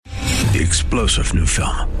the explosive new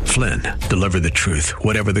film, Flynn, Deliver the Truth,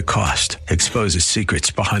 Whatever the Cost, exposes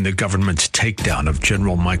secrets behind the government's takedown of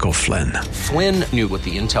General Michael Flynn. Flynn knew what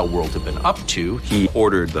the intel world had been up to. He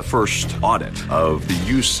ordered the first audit of the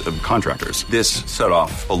use of contractors. This set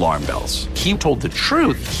off alarm bells. He told the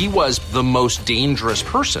truth. He was the most dangerous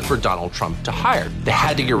person for Donald Trump to hire. They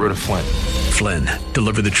had to get rid of Flynn. Flynn,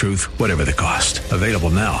 Deliver the Truth, Whatever the Cost. Available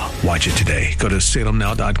now. Watch it today. Go to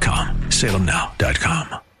salemnow.com.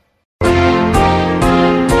 salemnow.com.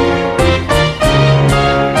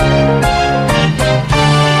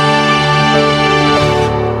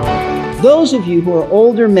 Those of you who are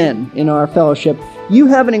older men in our fellowship, you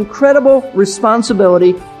have an incredible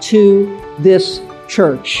responsibility to this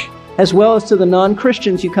church, as well as to the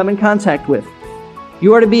non-Christians you come in contact with.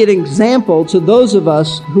 You are to be an example to those of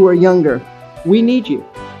us who are younger. We need you.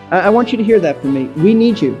 I want you to hear that from me. We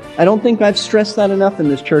need you. I don't think I've stressed that enough in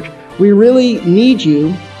this church. We really need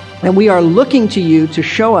you, and we are looking to you to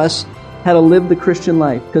show us how to live the Christian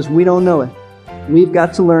life, because we don't know it. We've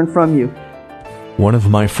got to learn from you. One of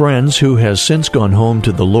my friends who has since gone home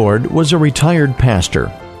to the Lord was a retired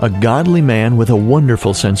pastor, a godly man with a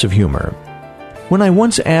wonderful sense of humor. When I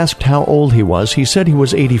once asked how old he was, he said he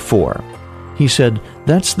was 84. He said,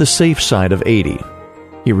 "That's the safe side of 80.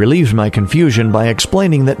 He relieved my confusion by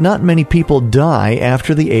explaining that not many people die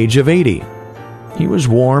after the age of 80. He was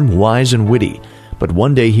warm, wise, and witty, but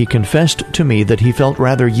one day he confessed to me that he felt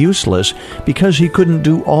rather useless because he couldn't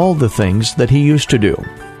do all the things that he used to do.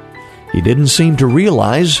 He didn't seem to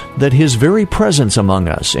realize that his very presence among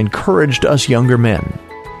us encouraged us younger men.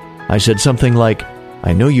 I said something like,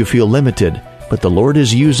 "I know you feel limited, but the Lord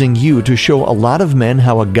is using you to show a lot of men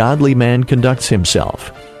how a godly man conducts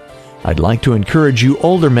himself. I'd like to encourage you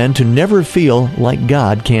older men to never feel like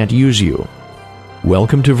God can't use you."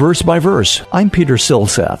 Welcome to Verse by Verse. I'm Peter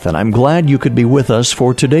Silseth, and I'm glad you could be with us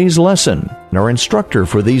for today's lesson. Our instructor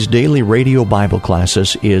for these daily radio Bible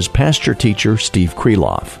classes is pastor-teacher Steve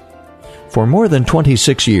Kreloff. For more than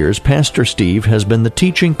 26 years, Pastor Steve has been the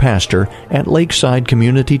teaching pastor at Lakeside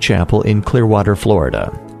Community Chapel in Clearwater,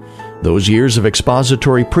 Florida. Those years of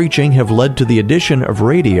expository preaching have led to the addition of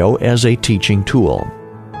radio as a teaching tool.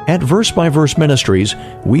 At Verse by Verse Ministries,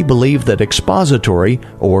 we believe that expository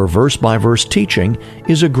or verse-by-verse teaching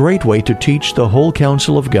is a great way to teach the whole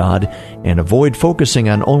counsel of God and avoid focusing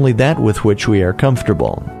on only that with which we are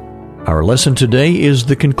comfortable. Our lesson today is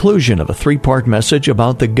the conclusion of a three-part message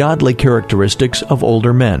about the godly characteristics of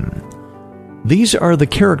older men. These are the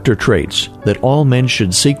character traits that all men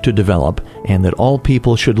should seek to develop and that all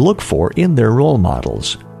people should look for in their role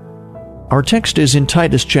models. Our text is in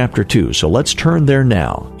Titus chapter 2, so let's turn there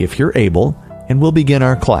now, if you're able, and we'll begin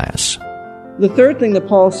our class. The third thing that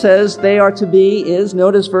Paul says they are to be is,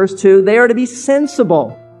 notice verse 2, they are to be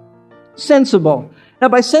sensible. Sensible. Now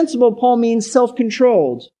by sensible, Paul means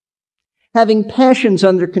self-controlled. Having passions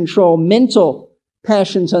under control, mental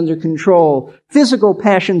passions under control, physical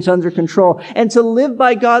passions under control, and to live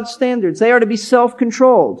by God's standards. They are to be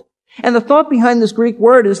self-controlled. And the thought behind this Greek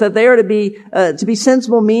word is that they are to be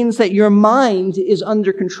sensible means that your mind is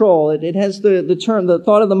under control. It has the term, the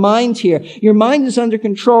thought of the mind here. Your mind is under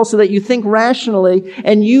control so that you think rationally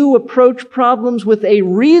and you approach problems with a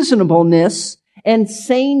reasonableness and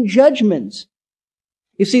sane judgment.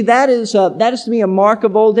 You see, that is to me a mark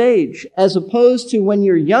of old age, as opposed to when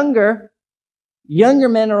you're younger. Younger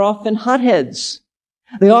men are often hotheads.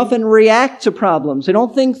 They often react to problems. They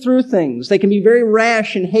don't think through things. They can be very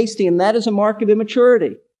rash and hasty, and that is a mark of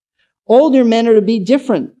immaturity. Older men are to be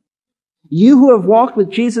different. You who have walked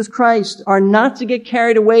with Jesus Christ are not to get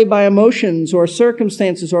carried away by emotions or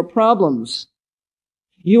circumstances or problems.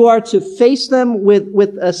 You are to face them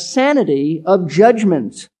with a sanity of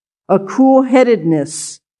judgment, a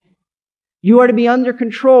cool-headedness. You are to be under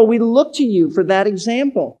control. We look to you for that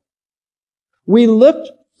example. We look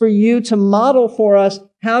for you to model for us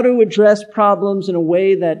how to address problems in a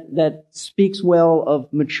way that speaks well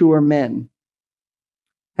of mature men.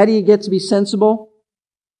 How do you get to be sensible?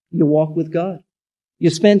 You walk with God. You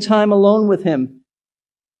spend time alone with Him.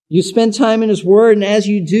 You spend time in His Word, and as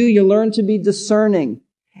you do, you learn to be discerning.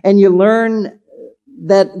 And you learn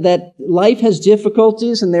that life has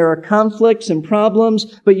difficulties and there are conflicts and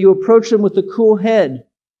problems, but you approach them with a cool head.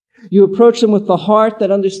 You approach them with the heart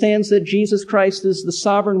that understands that Jesus Christ is the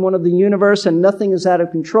sovereign one of the universe and nothing is out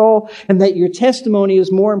of control, and that your testimony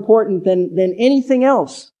is more important than anything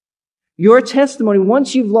else. Your testimony,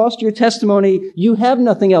 once you've lost your testimony, you have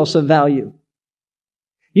nothing else of value.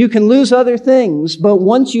 You can lose other things, but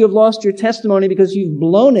once you have lost your testimony because you've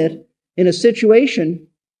blown it in a situation,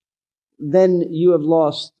 then you have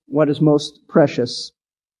lost what is most precious.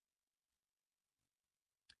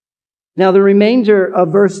 Now, the remainder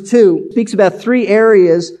of verse 2 speaks about three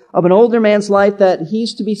areas of an older man's life that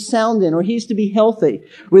he's to be sound in, or he's to be healthy.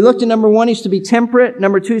 We looked at number 1, he's to be temperate.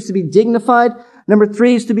 Number 2, he's to be dignified. Number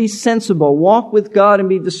 3 is to be sensible. Walk with God and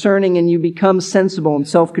be discerning, and you become sensible and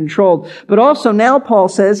self-controlled. But also now Paul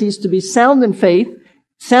says he's to be sound in faith,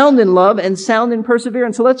 sound in love, and sound in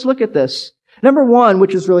perseverance. So let's look at this. Number 1,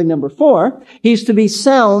 which is really number 4, he's to be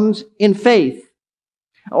sound in faith.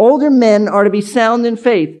 Older men are to be sound in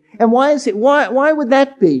faith. And why would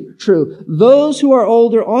that be true? Those who are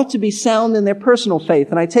older ought to be sound in their personal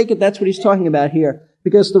faith. And I take it that's what he's talking about here.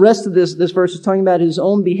 Because the rest of this verse is talking about his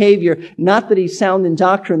own behavior. Not that he's sound in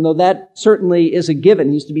doctrine, though that certainly is a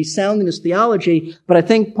given. He's to be sound in his theology. But I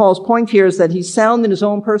think Paul's point here is that he's sound in his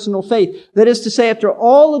own personal faith. That is to say, after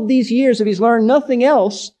all of these years, if he's learned nothing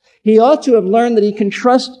else, he ought to have learned that he can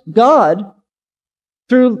trust God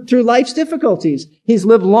through life's difficulties. He's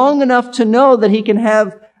lived long enough to know that he can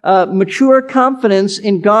have mature confidence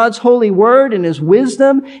in God's holy word, in his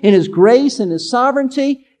wisdom, in his grace, in his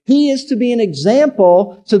sovereignty. He is to be an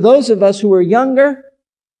example to those of us who are younger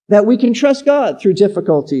that we can trust God through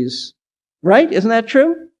difficulties. Right? Isn't that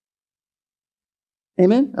true?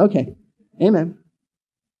 Amen? Okay. Amen.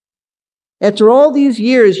 After all these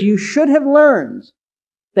years, you should have learned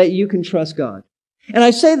that you can trust God. And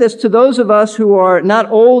I say this to those of us who are not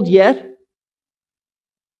old yet,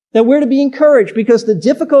 that we're to be encouraged, because the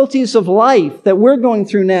difficulties of life that we're going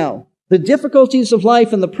through now, the difficulties of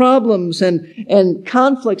life and the problems and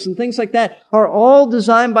conflicts and things like that are all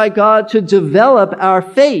designed by God to develop our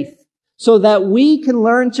faith so that we can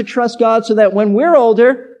learn to trust God, so that when we're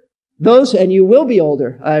older, and you will be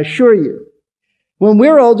older, I assure you, when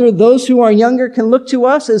we're older, those who are younger can look to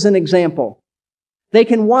us as an example. They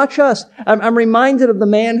can watch us. I'm reminded of the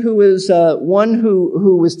man who was one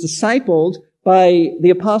who was discipled by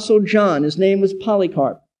the Apostle John. His name was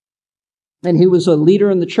Polycarp. And he was a leader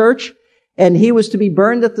in the church, and he was to be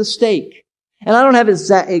burned at the stake. And I don't have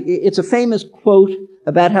it's a famous quote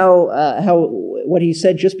about how what he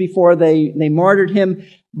said just before they martyred him.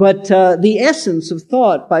 But the essence of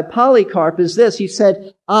thought by Polycarp is this. He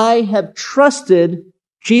said, I have trusted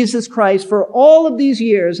Jesus Christ for all of these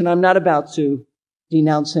years, and I'm not about to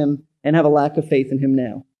denounce him and have a lack of faith in him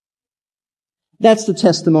now. That's the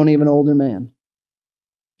testimony of an older man.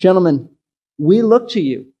 Gentlemen, we look to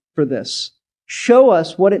you for this. Show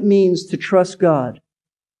us what it means to trust God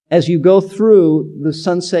as you go through the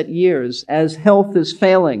sunset years, as health is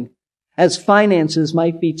failing, as finances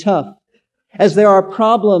might be tough, as there are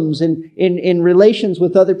problems in relations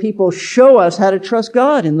with other people. Show us how to trust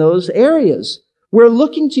God in those areas. We're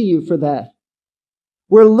looking to you for that.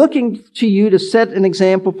 We're looking to you to set an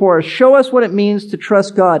example for us. Show us what it means to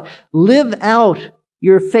trust God. Live out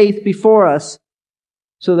your faith before us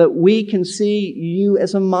so that we can see you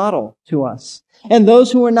as a model to us. And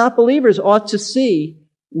those who are not believers ought to see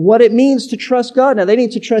what it means to trust God. Now, they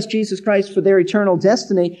need to trust Jesus Christ for their eternal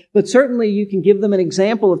destiny, but certainly you can give them an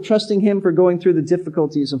example of trusting Him for going through the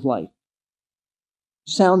difficulties of life.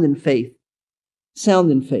 Sound in faith.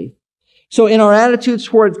 Sound in faith. So in our attitudes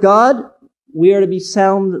towards God, we are to be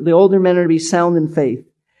sound, the older men are to be sound in faith.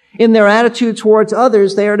 In their attitude towards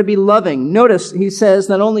others, they are to be loving. Notice he says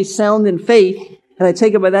not only sound in faith, and I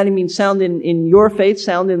take it by that he means sound in your faith,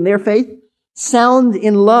 sound in their faith, sound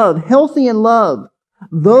in love, healthy in love.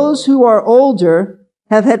 Those who are older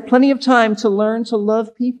have had plenty of time to learn to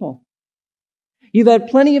love people. You've had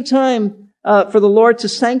plenty of time for the Lord to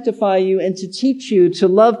sanctify you and to teach you to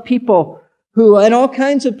love people and all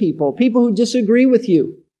kinds of people who disagree with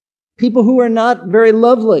you, people who are not very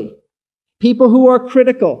lovely, people who are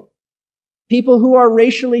critical, people who are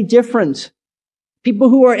racially different, people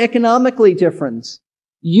who are economically different.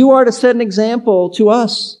 You are to set an example to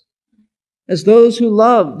us as those who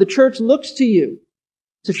love. The church looks to you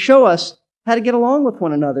to show us how to get along with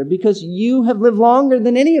one another, because you have lived longer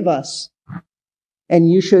than any of us,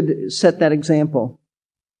 and you should set that example.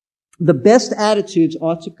 The best attitudes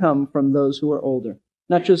ought to come from those who are older,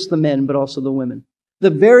 not just the men, but also the women.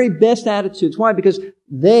 The very best attitudes. Why? Because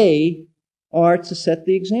they are to set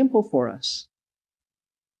the example for us.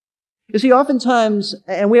 You see, oftentimes,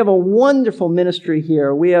 and we have a wonderful ministry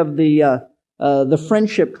here. We have the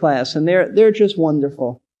friendship class, and they're just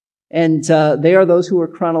wonderful. And they are those who are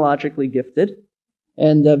chronologically gifted,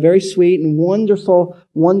 and very sweet and wonderful,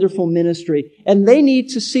 wonderful ministry. And they need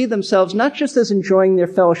to see themselves not just as enjoying their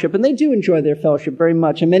fellowship, and they do enjoy their fellowship very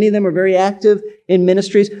much, and many of them are very active in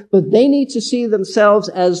ministries, but they need to see themselves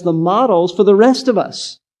as the models for the rest of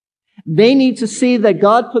us. They need to see that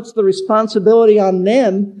God puts the responsibility on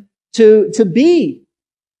them to be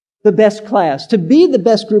the best class, to be the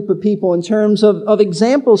best group of people in terms of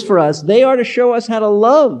examples for us. They are to show us how to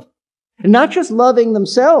love. And not just loving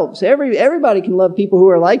themselves. Everybody can love people who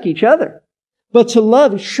are like each other. But to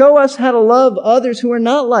love, show us how to love others who are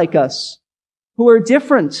not like us, who are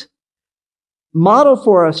different. Model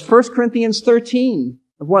for us 1 Corinthians 13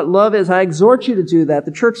 of what love is. I exhort you to do that.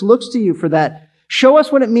 The church looks to you for that. Show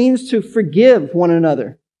us what it means to forgive one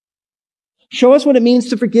another. Show us what it means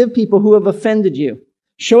to forgive people who have offended you.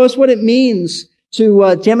 Show us what it means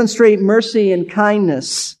to demonstrate mercy and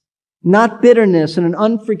kindness, not bitterness and an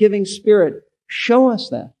unforgiving spirit. Show us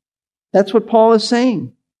that. That's what Paul is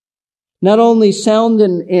saying. Not only sound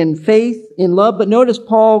in faith, in love, but notice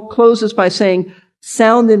Paul closes by saying,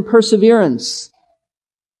 sound in perseverance.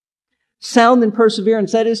 Sound in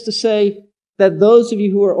perseverance. That is to say that those of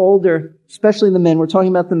you who are older, especially the men, we're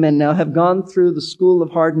talking about the men now, have gone through the school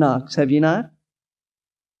of hard knocks. Have you not?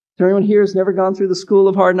 Is there anyone here who's never gone through the school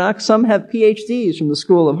of hard knocks? Some have PhDs from the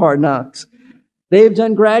school of hard knocks. They've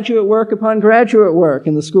done graduate work upon graduate work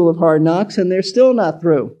in the school of hard knocks, and they're still not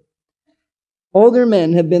through. Older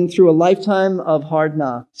men have been through a lifetime of hard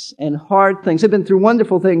knocks and hard things. They've been through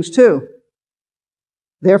wonderful things too.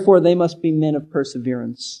 Therefore, they must be men of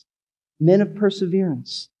perseverance. Men of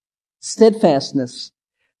perseverance. Steadfastness.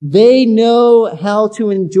 They know how to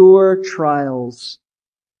endure trials.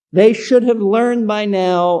 They should have learned by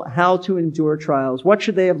now how to endure trials. What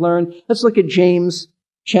should they have learned? Let's look at James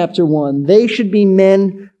chapter 1. They should be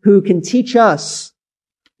men who can teach us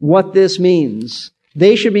what this means.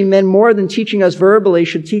 They should be men more than teaching us verbally,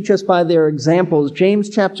 should teach us by their examples. James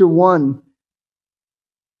chapter 1,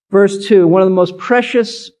 verse 2, one of the most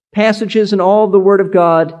precious passages in all of the Word of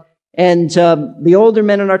God. And the older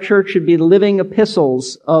men in our church should be living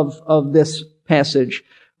epistles of this passage.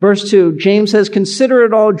 Verse 2, James says, consider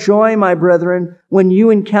it all joy, my brethren, when you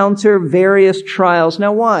encounter various trials.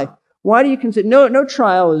 Now why? Why do you consider? No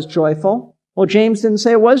trial is joyful. Well, James didn't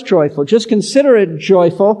say it was joyful. Just consider it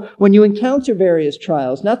joyful when you encounter various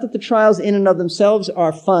trials. Not that the trials in and of themselves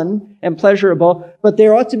are fun and pleasurable, but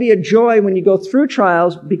there ought to be a joy when you go through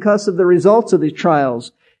trials because of the results of these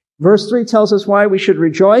trials. Verse 3 tells us why we should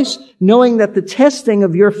rejoice, knowing that the testing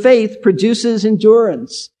of your faith produces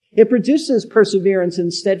endurance. It produces perseverance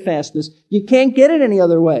and steadfastness. You can't get it any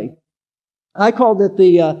other way. I called it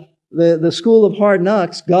the school of hard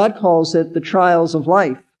knocks. God calls it the trials of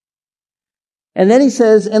life. And then he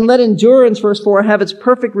says, and let endurance, verse 4, have its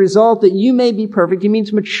perfect result, that you may be perfect. He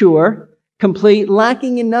means mature, complete,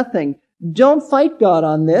 lacking in nothing. Don't fight God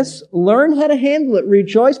on this. Learn how to handle it.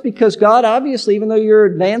 Rejoice because God obviously, even though you're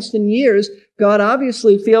advanced in years, God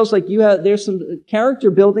obviously feels like there's some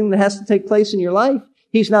character building that has to take place in your life.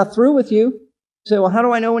 He's not through with you. You say, well, how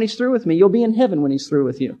do I know when he's through with me? You'll be in heaven when he's through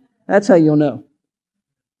with you. That's how you'll know.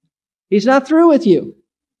 He's not through with you.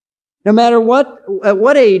 No matter at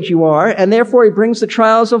what age you are, and therefore he brings the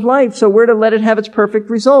trials of life, so we're to let it have its perfect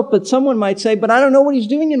result. But someone might say, but I don't know what he's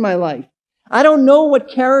doing in my life. I don't know what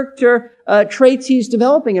character traits he's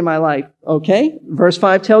developing in my life. Okay, verse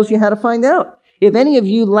 5 tells you how to find out. If any of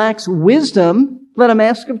you lacks wisdom, let him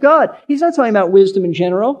ask of God. He's not talking about wisdom in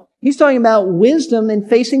general. He's talking about wisdom in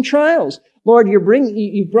facing trials. Lord,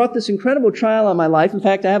 you've brought this incredible trial on my life. In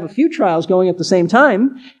fact, I have a few trials going at the same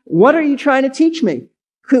time. What are you trying to teach me?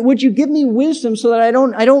 Would you give me wisdom so that I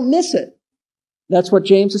don't miss it? That's what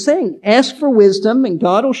James is saying. Ask for wisdom and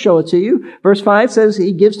God will show it to you. Verse 5 says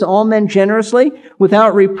he gives to all men generously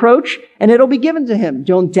without reproach and it'll be given to him.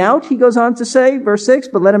 Don't doubt, he goes on to say, verse 6,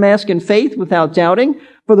 but let him ask in faith without doubting.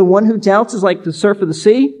 For the one who doubts is like the surf of the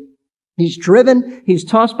sea. He's driven, he's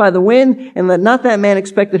tossed by the wind, and let not that man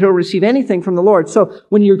expect that he'll receive anything from the Lord. So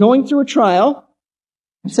when you're going through a trial,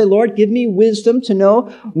 you say, Lord, give me wisdom to know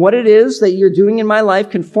what it is that you're doing in my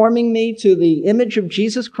life, conforming me to the image of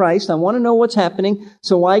Jesus Christ. I want to know what's happening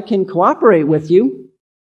so I can cooperate with you.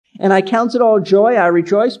 And I count it all joy. I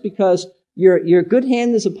rejoice because your good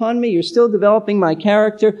hand is upon me. You're still developing my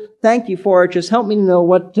character. Thank you for it. Just help me to know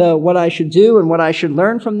what I should do and what I should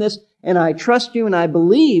learn from this. And I trust you and I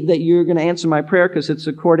believe that you're going to answer my prayer because it's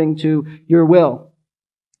according to your will.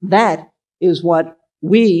 That is what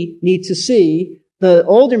we need to see the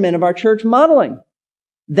older men of our church modeling.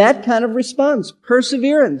 That kind of response,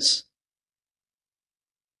 perseverance,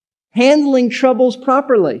 handling troubles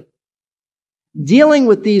properly, dealing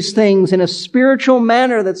with these things in a spiritual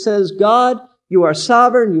manner that says, God, you are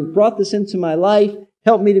sovereign. You've brought this into my life.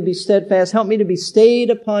 Help me to be steadfast. Help me to be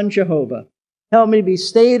stayed upon Jehovah. Help me to be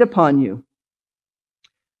stayed upon you.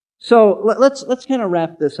 So let's kind of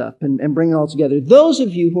wrap this up and bring it all together. Those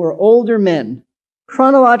of you who are older men,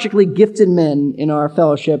 chronologically gifted men in our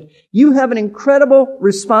fellowship, you have an incredible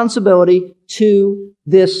responsibility to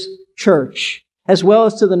this church, as well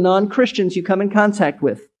as to the non-Christians you come in contact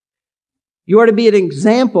with. You are to be an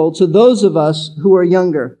example to those of us who are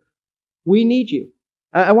younger. We need you.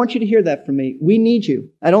 I want you to hear that from me. We need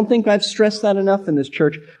you. I don't think I've stressed that enough in this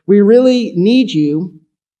church. We really need you,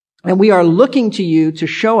 and we are looking to you to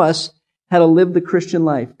show us how to live the Christian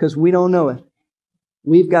life, because we don't know it.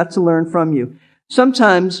 We've got to learn from you.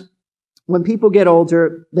 Sometimes, when people get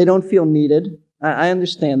older, they don't feel needed. I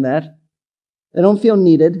understand that. They don't feel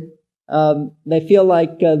needed. They feel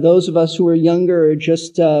like those of us who are younger are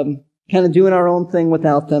just kind of doing our own thing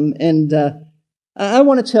without them. And I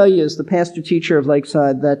want to tell you, as the pastor-teacher of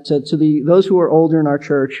Lakeside, that to those who are older in our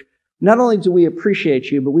church, not only do we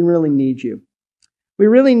appreciate you, but we really need you. We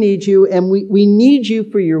really need you, and we need you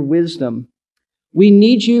for your wisdom. We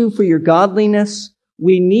need you for your godliness.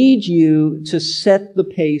 We need you to set the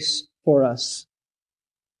pace for us.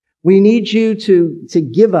 We need you to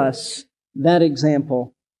give us that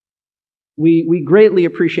example. We greatly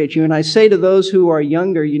appreciate you. And I say to those who are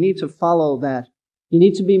younger, you need to follow that. You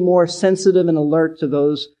need to be more sensitive and alert to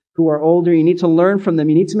those who are older. You need to learn from them.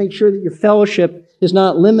 You need to make sure that your fellowship is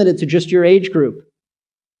not limited to just your age group.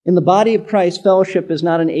 In the body of Christ, fellowship is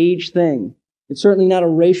not an age thing. It's certainly not a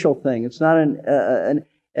racial thing. It's not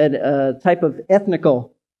a type of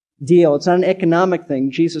ethnical deal. It's not an economic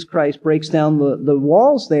thing. Jesus Christ breaks down the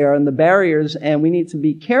walls there and the barriers, and we need to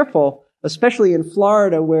be careful, especially in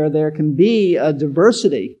Florida, where there can be a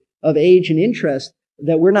diversity of age and interest,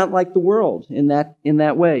 that we're not like the world in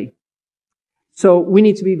that way. So we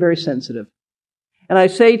need to be very sensitive. And I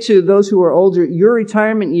say to those who are older, your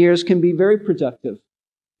retirement years can be very productive.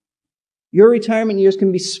 Your retirement years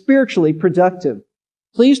can be spiritually productive.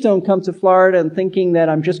 Please don't come to Florida and thinking that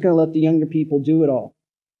I'm just going to let the younger people do it all.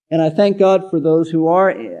 And I thank God for those who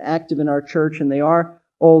are active in our church and they are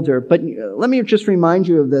older. But let me just remind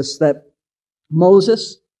you of this, that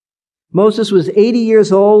Moses was 80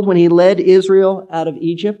 years old when he led Israel out of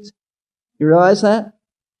Egypt. You realize that?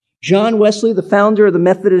 John Wesley, the founder of the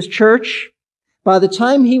Methodist Church, by the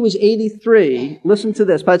time he was 83, listen to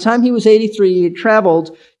this, by the time he was 83, he had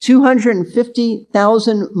traveled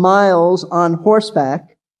 250,000 miles on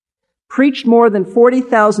horseback, preached more than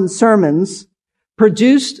 40,000 sermons,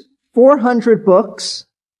 produced 400 books,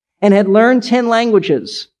 and had learned 10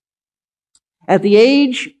 languages. At the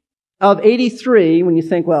age of 83, when you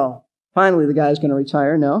think, well, finally the guy's going to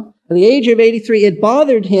retire, no. At the age of 83, it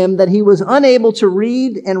bothered him that he was unable to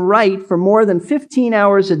read and write for more than 15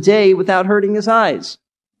 hours a day without hurting his eyes.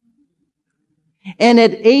 And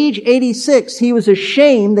at age 86, he was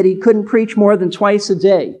ashamed that he couldn't preach more than twice a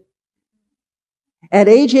day. At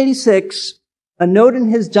age 86, a note in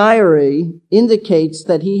his diary indicates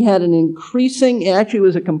that he had an increasing, actually it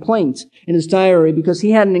was a complaint in his diary, because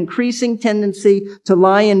he had an increasing tendency to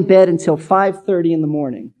lie in bed until 5:30 in the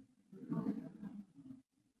morning.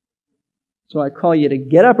 So I call you to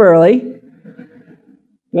get up early,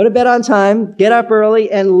 go to bed on time, get up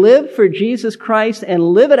early, and live for Jesus Christ and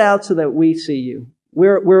live it out so that we see you.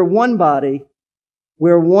 We're one body.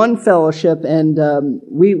 We're one fellowship, and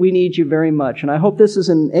we need you very much. And I hope this is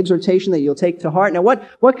an exhortation that you'll take to heart. Now,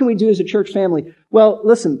 what can we do as a church family? Well,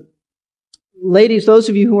 listen, ladies, those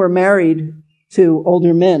of you who are married to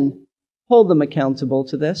older men, hold them accountable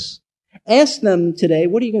to this. Ask them today,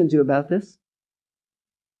 what are you going to do about this?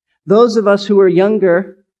 Those of us who are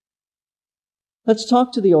younger, let's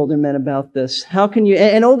talk to the older men about this. How can you,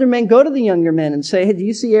 and older men, go to the younger men and say, hey, do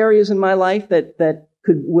you see areas in my life that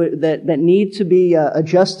need to be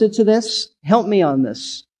adjusted to this? Help me on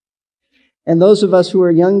this. And those of us who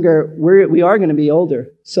are younger, we are going to be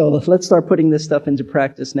older. So let's start putting this stuff into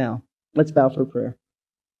practice now. Let's bow for prayer.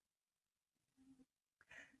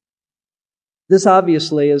 This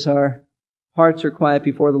obviously, as our hearts are quiet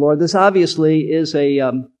before the Lord, this obviously is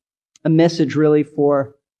a message really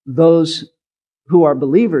for those who are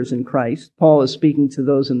believers in Christ. Paul is speaking to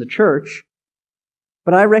those in the church.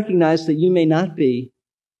 But I recognize that you may not be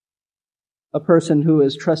a person who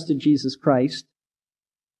has trusted Jesus Christ.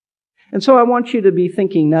 And so I want you to be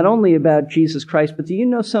thinking not only about Jesus Christ, but do you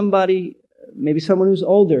know somebody, maybe someone who's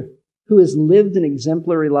older, who has lived an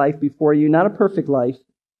exemplary life before you? Not a perfect life,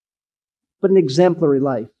 but an exemplary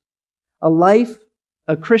life.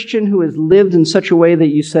 A Christian who has lived in such a way that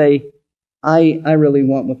you say, I really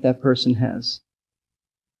want what that person has.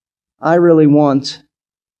 I really want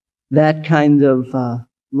that kind of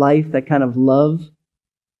life, that kind of love.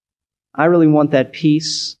 I really want that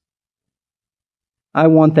peace. I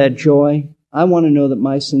want that joy. I want to know that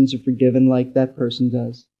my sins are forgiven like that person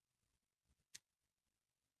does.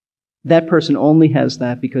 That person only has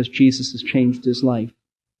that because Jesus has changed his life.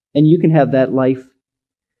 And you can have that life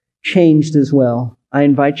changed as well. I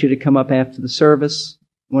invite you to come up after the service.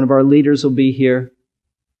 One of our leaders will be here.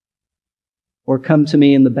 Or come to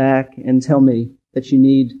me in the back and tell me that you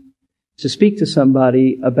need to speak to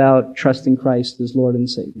somebody about trusting Christ as Lord and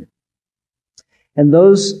Savior. And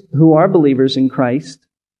those who are believers in Christ,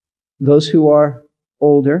 those who are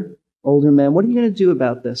older men, what are you going to do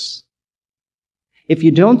about this? If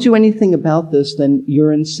you don't do anything about this, then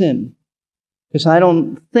you're in sin. Because I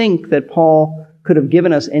don't think that Paul could have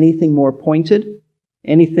given us anything more pointed,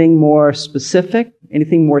 anything more specific,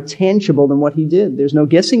 anything more tangible than what he did. There's no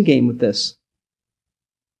guessing game with this.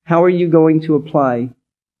 How are you going to apply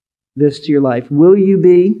this to your life? Will you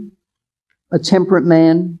be a temperate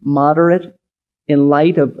man, moderate, in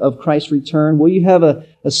light of Christ's return? Will you have a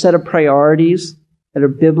set of priorities that are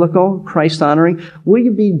biblical, Christ-honoring? Will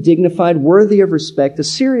you be dignified, worthy of respect, a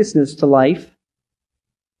seriousness to life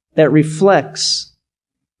that reflects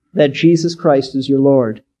that Jesus Christ is your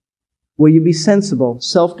Lord? Will you be sensible,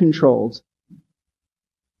 self-controlled,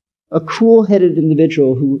 a cool-headed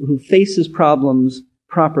individual who faces problems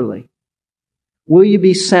properly? Will you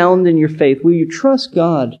be sound in your faith? Will you trust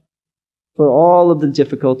God for all of the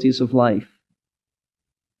difficulties of life?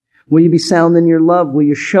 Will you be sound in your love? Will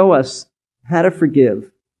you show us how to forgive,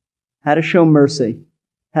 how to show mercy,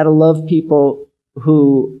 how to love people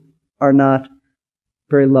who are not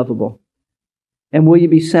very lovable? And will you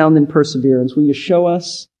be sound in perseverance? Will you show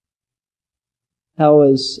us how,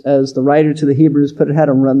 as the writer to the Hebrews put it, how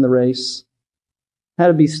to run the race, how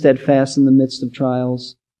to be steadfast in the midst of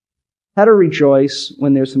trials, how to rejoice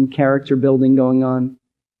when there's some character building going on?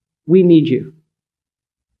 We need you.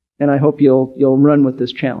 And I hope you'll run with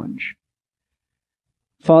this challenge.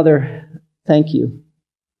 Father, thank you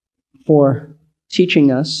for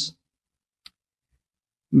teaching us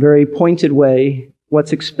in a very pointed way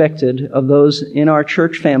what's expected of those in our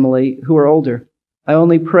church family who are older. I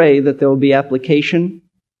only pray that there will be application,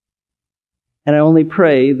 and I only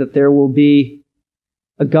pray that there will be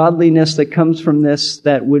a godliness that comes from this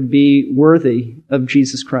that would be worthy of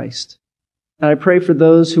Jesus Christ. And I pray for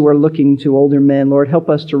those who are looking to older men, Lord,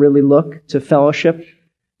 help us to really look to fellowship,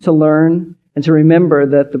 to learn, and to remember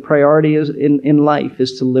that the priority is in life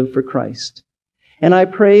is to live for Christ. And I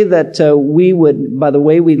pray that we would, by the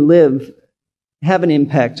way we live, have an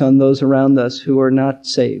impact on those around us who are not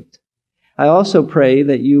saved. I also pray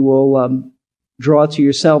that you will draw to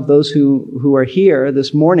yourself those who are here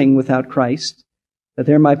this morning without Christ, that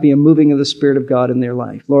there might be a moving of the Spirit of God in their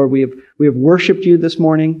life. Lord, we have worshiped you this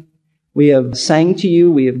morning. We have sang to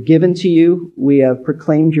you, we have given to you, we have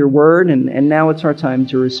proclaimed your word, and now it's our time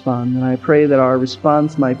to respond. And I pray that our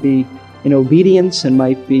response might be in obedience and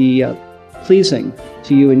might be pleasing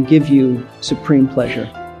to you and give you supreme pleasure.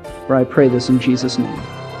 For I pray this in Jesus' name.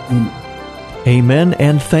 Amen. Amen,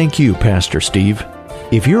 and thank you, Pastor Steve.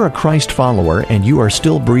 If you're a Christ follower and you are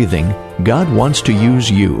still breathing, God wants to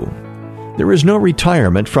use you. There is no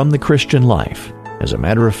retirement from the Christian life. As a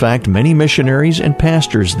matter of fact, many missionaries and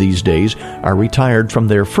pastors these days are retired from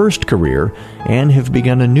their first career and have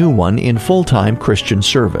begun a new one in full-time Christian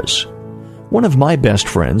service. One of my best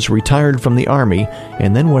friends retired from the Army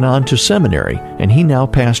and then went on to seminary, and he now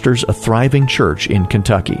pastors a thriving church in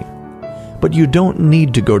Kentucky. But you don't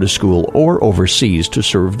need to go to school or overseas to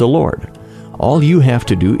serve the Lord. All you have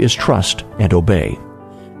to do is trust and obey.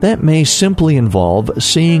 That may simply involve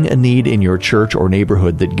seeing a need in your church or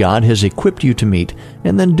neighborhood that God has equipped you to meet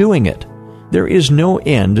and then doing it. There is no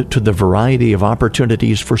end to the variety of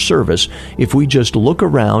opportunities for service if we just look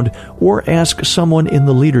around or ask someone in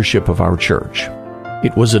the leadership of our church.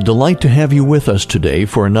 It was a delight to have you with us today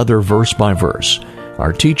for another Verse by Verse.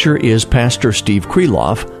 Our teacher is Pastor Steve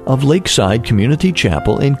Kreloff of Lakeside Community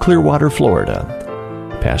Chapel in Clearwater, Florida.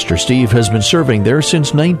 Pastor Steve has been serving there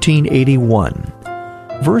since 1981.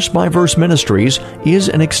 Verse by Verse Ministries is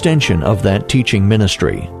an extension of that teaching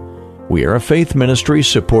ministry. We are a faith ministry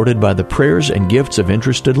supported by the prayers and gifts of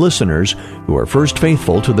interested listeners who are first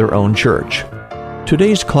faithful to their own church.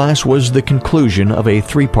 Today's class was the conclusion of a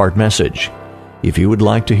 3-part message. If you would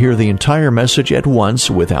like to hear the entire message at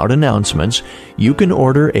once without announcements, you can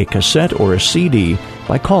order a cassette or a CD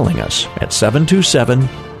by calling us at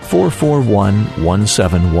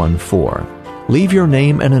 727-441-1714. Leave your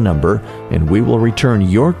name and a number, and we will return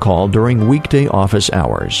your call during weekday office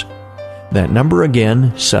hours. That number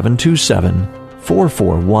again,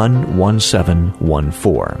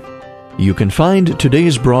 727-441-1714. You can find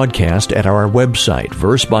today's broadcast at our website,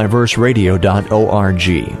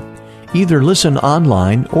 versebyverseradio.org. Either listen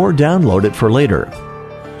online or download it for later.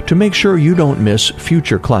 To make sure you don't miss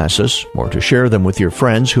future classes, or to share them with your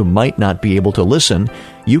friends who might not be able to listen,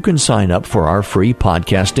 you can sign up for our free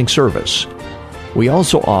podcasting service. We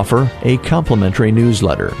also offer a complimentary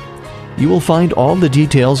newsletter. You will find all the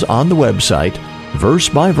details on the website,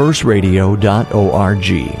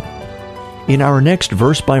 versebyverseradio.org. In our next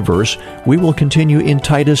Verse by Verse, we will continue in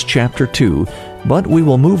Titus chapter 2, but we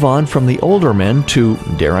will move on from the older men to,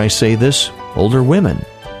 dare I say this, older women.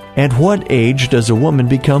 At what age does a woman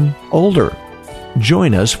become older?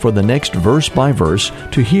 Join us for the next Verse by Verse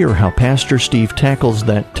to hear how Pastor Steve tackles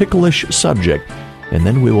that ticklish subject, and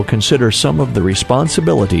then we will consider some of the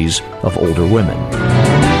responsibilities of older women.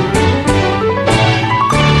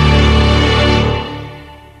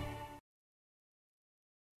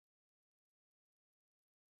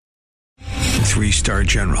 Three-star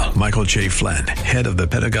General Michael J. Flynn, head of the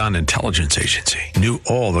Pentagon Intelligence Agency, knew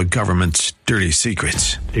all the government's dirty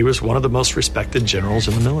secrets. He was one of the most respected generals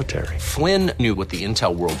in the military. Flynn knew what the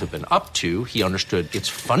intel world had been up to. He understood its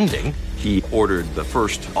funding. He ordered the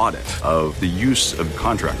first audit of the use of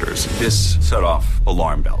contractors. This set off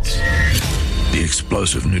alarm bells. The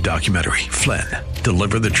explosive new documentary, Flynn,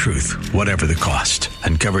 Deliver the Truth, Whatever the Cost,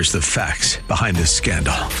 uncovers the facts behind this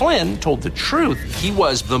scandal. Flynn told the truth. He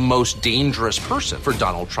was the most dangerous person for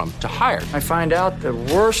Donald Trump to hire. I find out the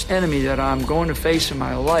worst enemy that I'm going to face in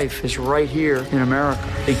my life is right here in America.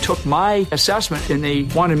 They took my assessment and they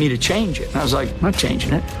wanted me to change it. And I was like, I'm not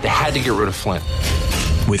changing it. They had to get rid of Flynn.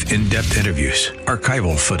 With in-depth interviews,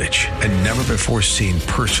 archival footage, and never-before-seen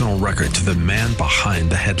personal records of the man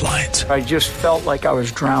behind the headlines. I just felt like I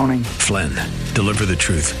was drowning. Flynn, Deliver the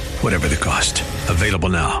Truth, Whatever the Cost. Available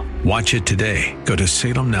now. Watch it today. Go to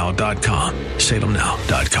salemnow.com.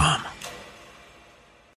 salemnow.com.